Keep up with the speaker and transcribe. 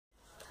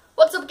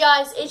What's up,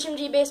 guys?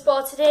 HMG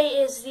Baseball.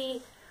 Today is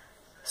the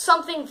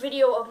something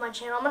video of my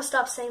channel. I'm going to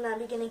stop saying that in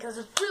the beginning because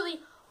it's really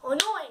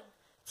annoying.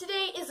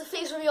 Today is the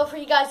face reveal for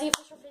you guys, the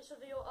official face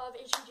reveal of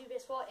HMG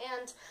Baseball.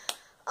 And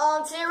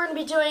today we're going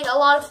to be doing a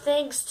lot of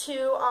things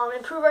to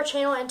improve our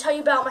channel and tell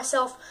you about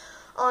myself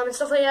and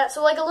stuff like that.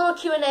 So like a little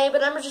Q&A,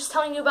 but I'm just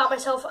telling you about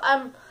myself.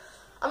 I'm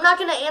not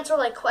going to answer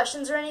like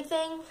questions or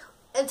anything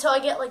until I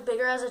get like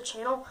bigger as a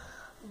channel.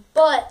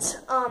 But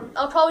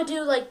I'll probably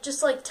do like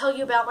just like tell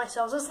you about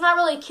myself. So it's not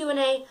really a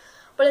Q&A,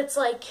 but it's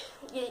like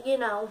you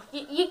know,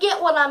 you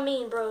get what I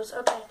mean, bros.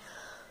 Okay.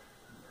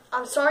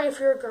 I'm sorry if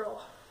you're a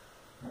girl.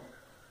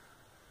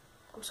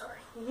 I'm sorry.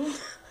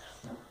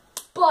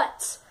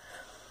 But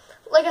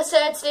like I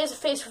said, today's a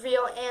face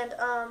reveal, and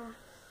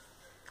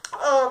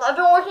I've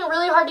been working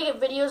really hard to get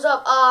videos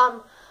up.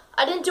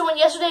 I didn't do one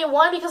yesterday.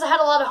 One, because I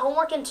had a lot of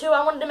homework, and two,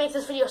 I wanted to make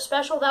this video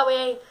special. That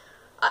way,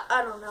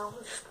 I don't know.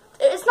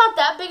 It's not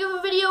that big of a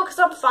video because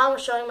I'm fine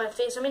with showing my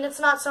face. I mean, it's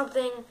not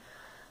something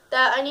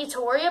that I need to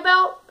worry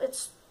about.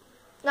 It's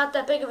not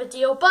that big of a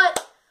deal.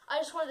 But I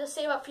just wanted to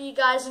save up for you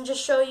guys and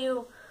just show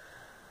you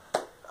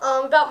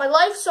about my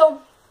life.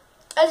 So,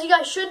 as you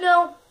guys should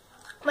know,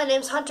 my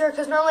name's Hunter,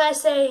 because normally I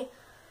say,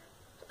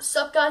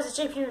 "Sup guys, it's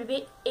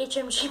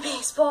HMG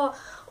Baseball,"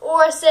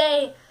 or I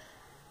say,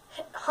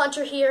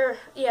 "Hunter here,"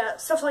 yeah,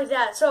 stuff like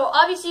that. So,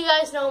 obviously you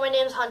guys know my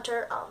name's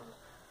Hunter.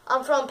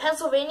 I'm from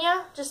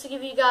Pennsylvania, just to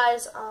give you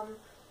guys a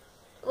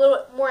little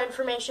bit more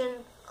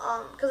information,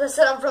 because I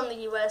said I'm from the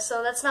U.S.,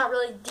 so that's not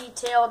really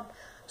detailed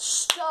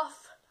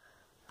stuff,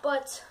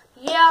 but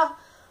yeah,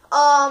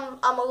 I'm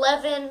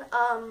 11.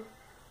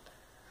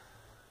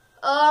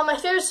 My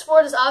favorite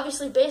sport is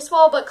obviously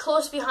baseball, but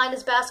close behind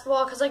is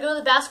basketball, because I go to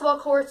the basketball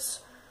courts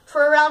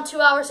for around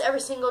 2 hours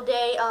every single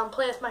day,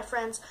 play with my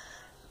friends.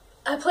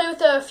 I play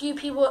with a few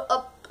people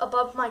up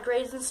above my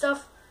grades and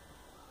stuff,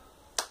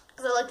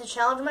 because I like to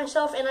challenge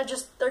myself, and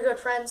they're good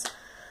friends.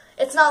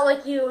 It's not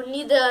like you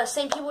need the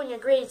same people in your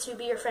grade to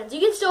be your friends. You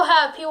can still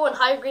have people in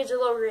higher grades or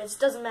lower grades. It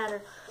doesn't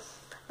matter.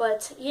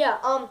 But, yeah,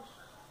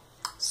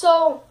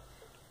 so,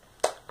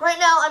 right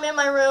now I'm in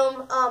my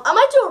room. I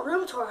might do a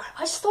room tour.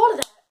 I just thought of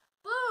that.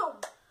 Boom!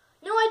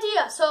 New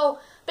idea. So,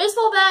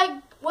 baseball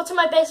bag, what's in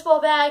my baseball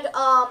bag,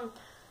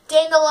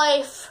 day in the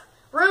life,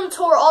 room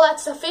tour, all that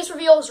stuff. Face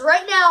reveals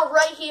right now,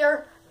 right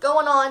here,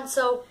 going on,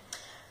 so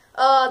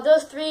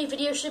those 3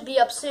 videos should be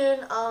up soon.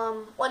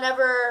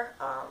 Whenever,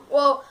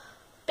 well,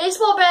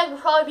 baseball bag will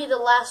probably be the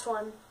last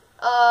one.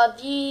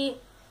 The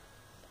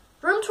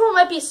room tour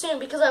might be soon,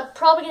 because I'm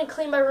probably going to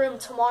clean my room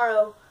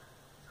tomorrow.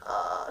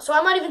 So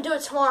I might even do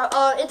it tomorrow.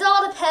 It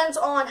all depends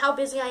on how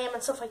busy I am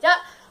and stuff like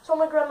that. So I'm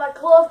going to grab my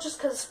glove just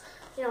because,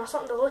 you know,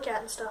 something to look at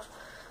and stuff.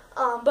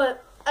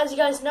 But as you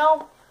guys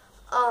know,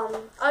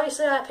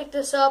 obviously I picked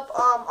this up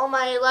on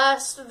my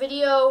last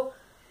video.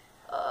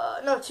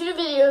 No, 2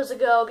 videos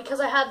ago,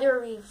 because I had their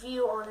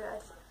review on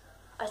it.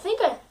 I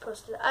think I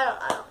posted it.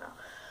 I don't know.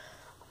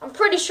 I'm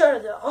pretty sure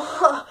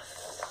though.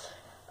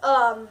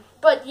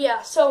 But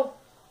yeah, so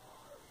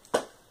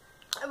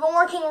I've been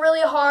working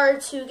really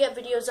hard to get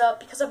videos up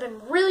because I've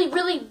been really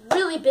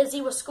busy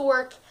with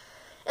schoolwork.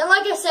 And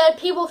like I said,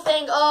 people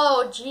think,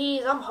 "Oh,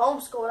 geez, I'm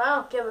homeschooled. I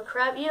don't give a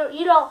crap."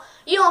 You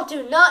don't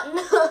do nothing.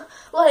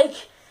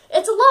 Like,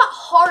 it's a lot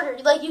harder.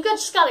 Like, you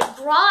just gotta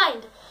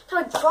grind.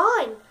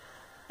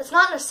 It's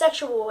not in a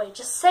sexual way,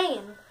 just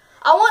saying.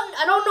 I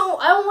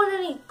don't want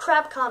any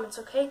crap comments,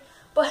 okay?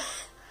 But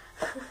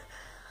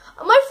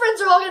my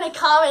friends are all gonna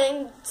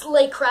comment and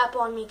lay crap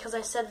on me because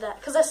I said that.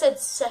 Because I said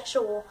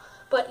sexual.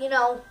 But, you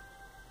know,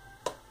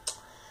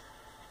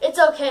 it's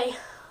okay.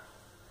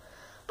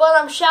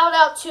 But shout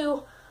out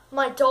to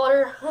my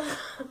daughter.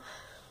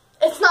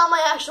 It's not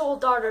my actual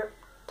daughter.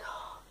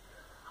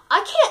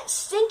 I can't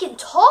stinking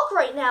talk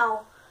right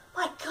now.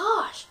 My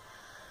gosh.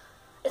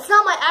 It's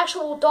not my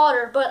actual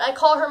daughter, but I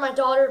call her my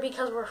daughter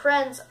because we're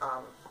friends.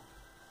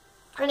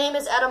 Her name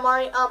is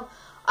Adamari.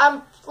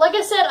 Like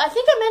I said, I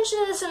think I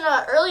mentioned this in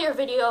an earlier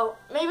video.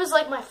 Maybe it was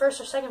like my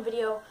first or second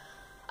video.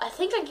 I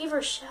think I gave her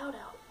a shout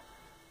out.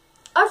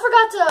 I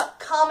forgot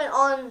to comment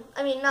on,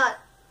 not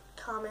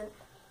comment,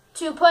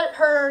 to put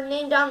her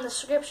name down in the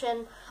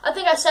description. I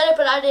think I said it,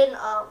 but I didn't,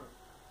 I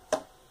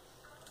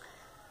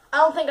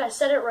don't think I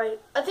said it right.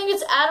 I think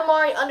it's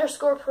Adamari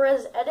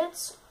 _Perez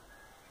Edits.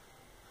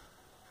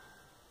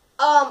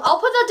 I'll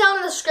put that down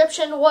in the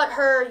description, what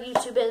her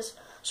YouTube is.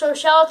 So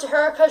shout out to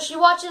her, because she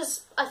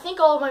watches, I think,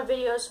 all of my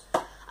videos.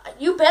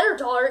 You better,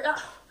 daughter.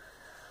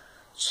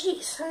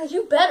 Jeez,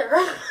 you better.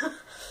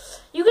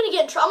 You're going to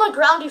get in trouble. I'm going to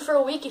ground you for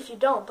a week if you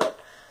don't,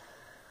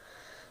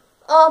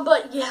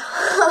 but yeah.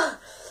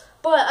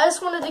 But I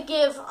just wanted to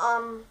give,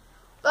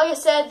 like I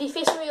said, the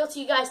face reveal to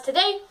you guys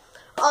today,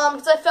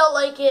 because I felt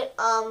like it,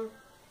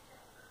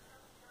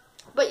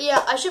 but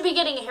yeah, I should be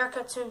getting a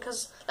haircut soon,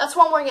 because that's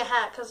why I'm wearing a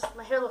hat, because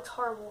my hair looks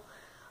horrible.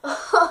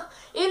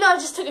 Even though I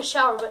just took a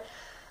shower, but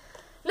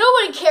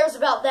nobody cares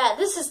about that.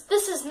 This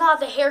is not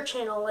the hair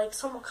channel. Like,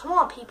 come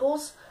on,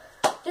 peoples.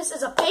 This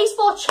is a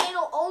baseball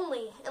channel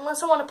only,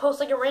 unless I want to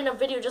post like a random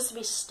video just to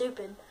be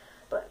stupid.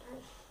 But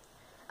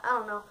I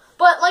don't know.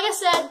 But like I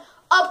said,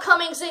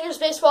 upcoming Zingers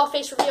Baseball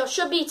face reveal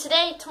should be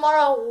today,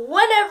 tomorrow,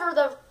 whenever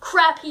the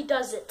crap he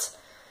does it.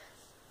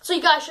 So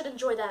you guys should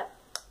enjoy that.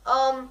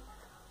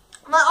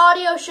 My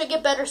audio should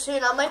get better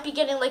soon. I might be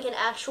getting like an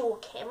actual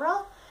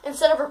camera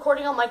instead of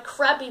recording on my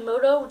crappy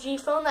Moto G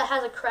phone that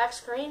has a cracked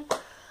screen.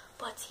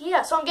 But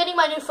yeah, so I'm getting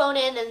my new phone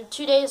in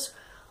 2 days.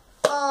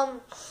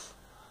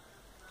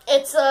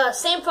 It's the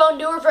same phone,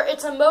 newer.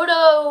 It's a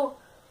Moto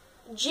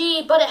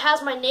G, but it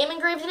has my name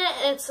engraved in it,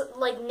 and it's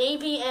like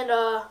navy and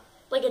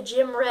like a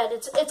gym red.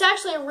 It's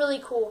actually really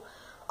cool.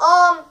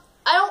 I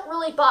don't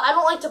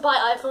like to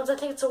buy iPhones. I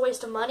think it's a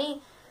waste of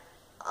money.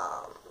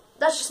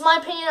 That's just my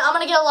opinion. I'm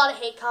gonna get a lot of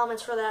hate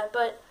comments for that,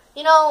 but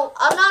you know,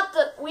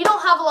 we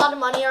don't have a lot of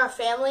money in our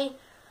family,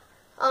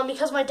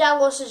 because my dad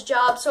lost his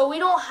job, so we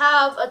don't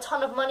have a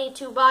ton of money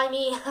to buy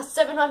me a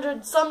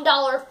 $700-some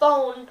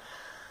phone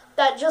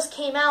that just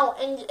came out,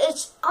 and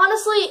it's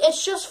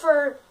just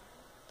for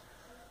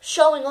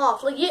showing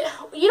off. Like, you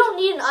don't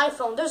need an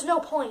iPhone. There's no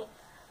point.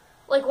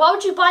 Like, why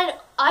would you buy an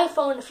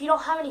iPhone if you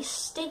don't have any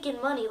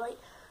stinking money? Like,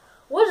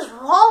 what is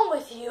wrong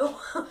with you?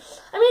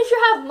 I mean, if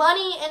you have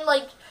money and,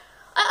 like,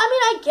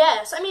 I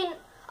guess. I mean,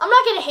 I'm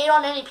not going to hate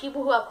on any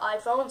people who have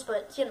iPhones,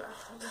 but, you know,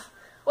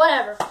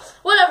 whatever.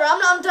 Whatever,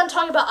 I'm done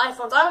talking about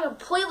iPhones. I'm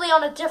completely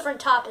on a different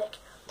topic.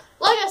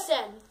 Like I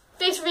said,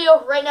 face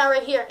reveal right now,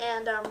 right here,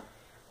 and,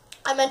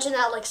 I mentioned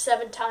that like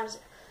 7 times.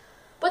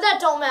 But that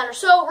don't matter.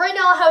 So, right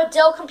now I have a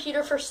Dell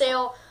computer for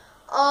sale.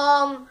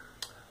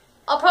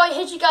 I'll probably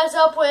hit you guys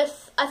up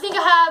with, I think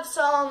I have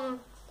some,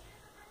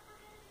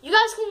 you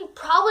guys can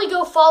probably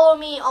go follow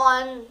me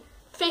on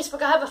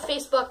Facebook. I have a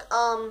Facebook,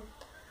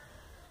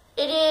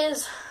 it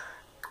is,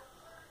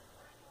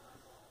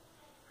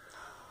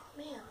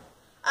 man,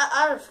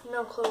 I have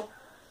no clue.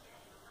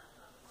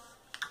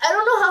 I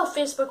don't know how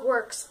Facebook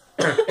works.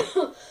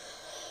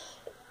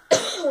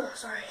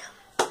 Sorry.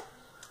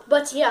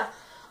 But yeah,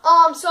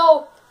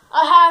 so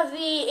I have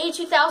the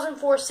A2000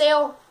 for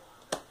sale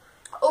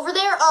over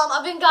there.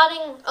 I've been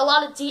getting a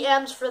lot of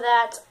DMs for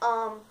that,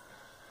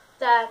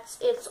 that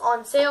it's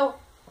on sale.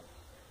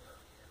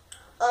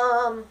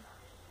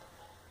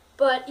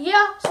 But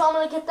yeah, so I'm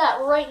gonna get that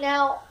right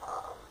now.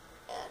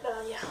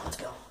 Yeah, let's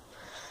go.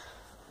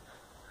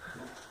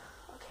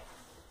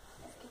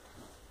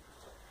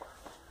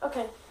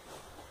 Okay.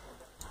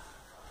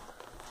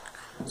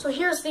 So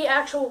here's the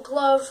actual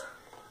glove.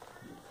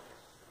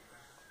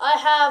 I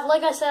have,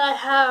 like I said, I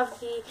have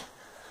the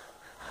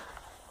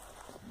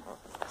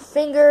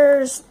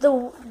fingers,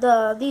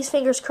 these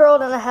fingers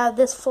curled, and I have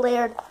this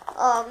flared.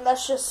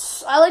 That's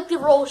just, I like the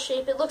roll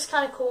shape. It looks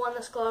kind of cool on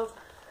this glove.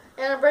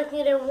 And I'm breaking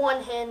it in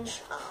one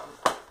hinge.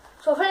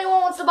 So if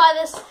anyone wants to buy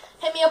this,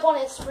 hit me up on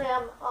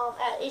Instagram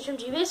at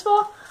HMG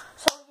Baseball.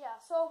 So yeah,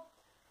 so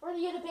we're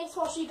gonna get a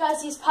baseball. Show you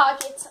guys these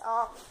pockets.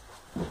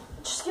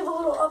 Just give a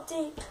little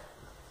update.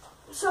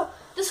 So,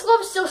 this glove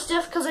is still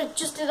stiff because I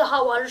just did the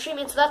hot water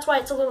treatment, so that's why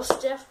it's a little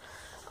stiff.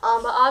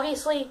 But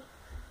obviously,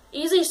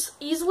 easily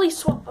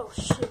oh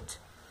shit.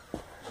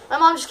 My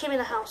mom just came in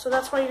the house, so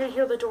that's why you're going to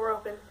hear the door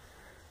open.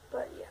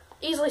 But yeah,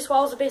 easily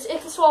swallows the base.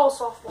 It can swallow a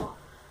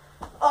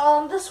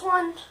softball. This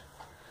one,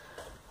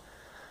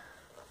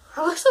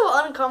 I look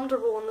so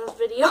uncomfortable in this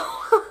video.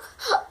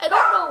 I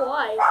don't know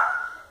why.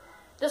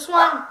 This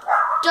one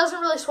doesn't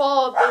really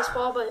swallow a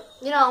baseball, but,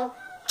 you know,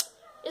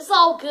 it's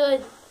all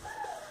good.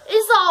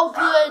 It's all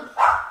good.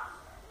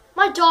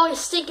 My dog is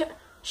stinking.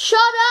 Shut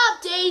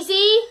up,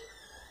 Daisy.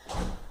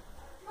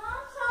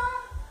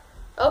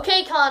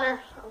 Okay,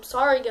 Connor. I'm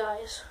sorry,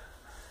 guys.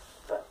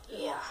 But,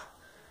 yeah.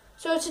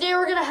 So, today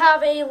we're going to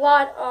have a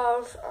lot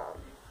of,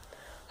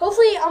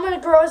 hopefully, I'm going to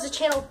grow as a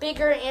channel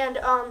bigger, and,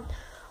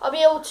 I'll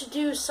be able to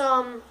do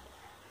some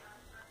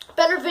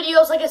better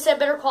videos, like I said,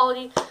 better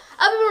quality.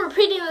 I've been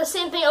repeating the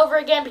same thing over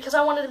again because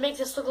I wanted to make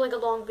this look like a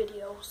long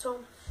video,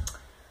 so...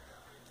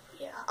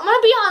 yeah, I'm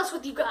gonna be honest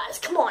with you guys.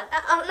 Come on,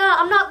 I'm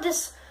not,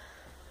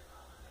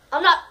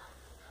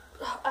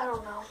 I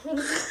don't know.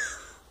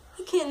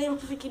 I can't name a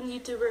freaking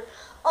YouTuber.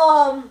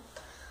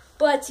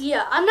 But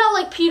yeah, I'm not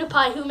like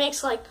PewDiePie who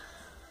makes like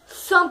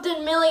something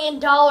 $1 million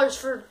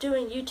for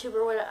doing YouTube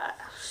or whatever.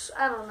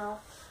 I don't know.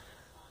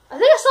 I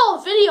think I saw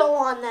a video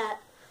on that.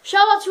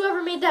 Shout out to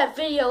whoever made that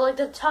video, like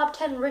the top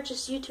 10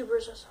 richest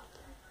YouTubers or something.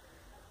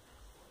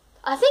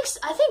 I think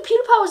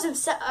PewDiePie was in.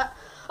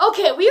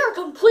 Okay, we are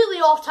completely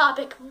off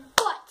topic,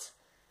 but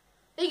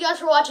thank you guys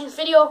for watching this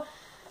video.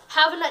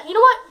 You know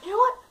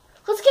what?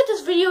 Let's get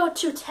this video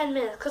to 10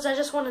 minutes, because I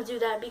just want to do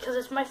that, because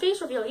it's my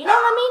face reveal. You know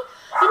what I mean?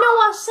 You know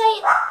what I'm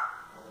saying?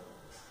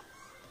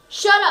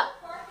 Shut up.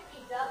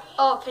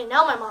 Oh, okay,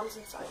 now my mom's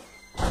inside.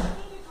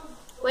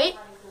 Wait.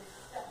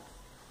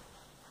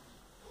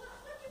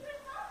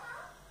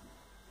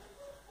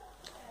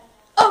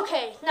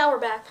 Okay, now we're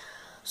back.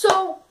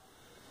 So,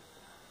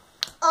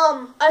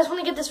 I just want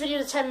to get this video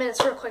to 10 minutes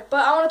real quick,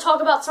 but I want to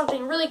talk about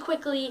something really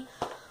quickly.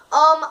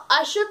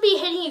 I should be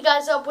hitting you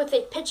guys up with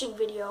a pitching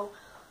video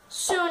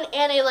soon,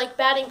 and a, like,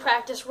 batting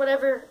practice,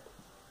 whatever.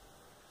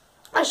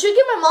 I should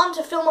get my mom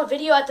to film a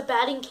video at the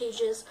batting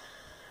cages,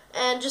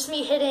 and just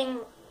me hitting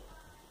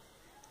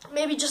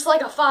maybe just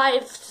like a 5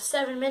 to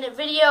 7 minute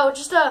video,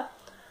 just a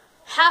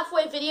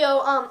halfway video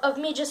of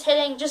me just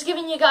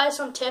giving you guys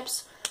some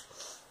tips,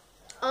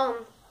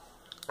 and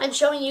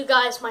showing you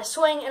guys my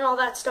swing and all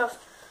that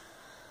stuff.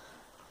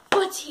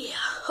 But yeah,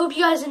 hope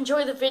you guys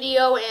enjoy the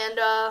video, and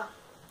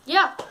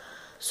yeah.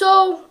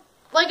 So,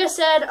 like I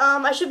said,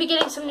 I should be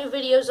getting some new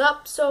videos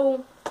up,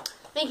 so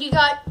thank you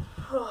guys.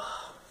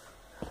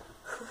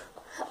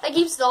 I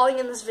keep stalling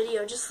in this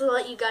video just to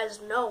let you guys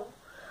know.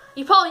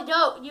 You probably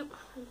don't.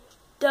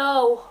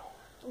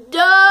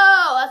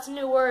 That's a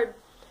new word.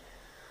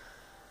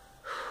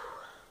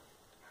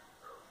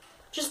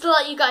 Just to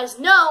let you guys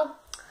know,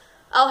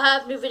 I'll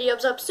have new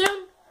videos up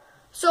soon.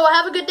 So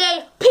have a good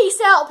day. Peace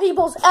out,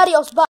 peoples. Adios. Bye.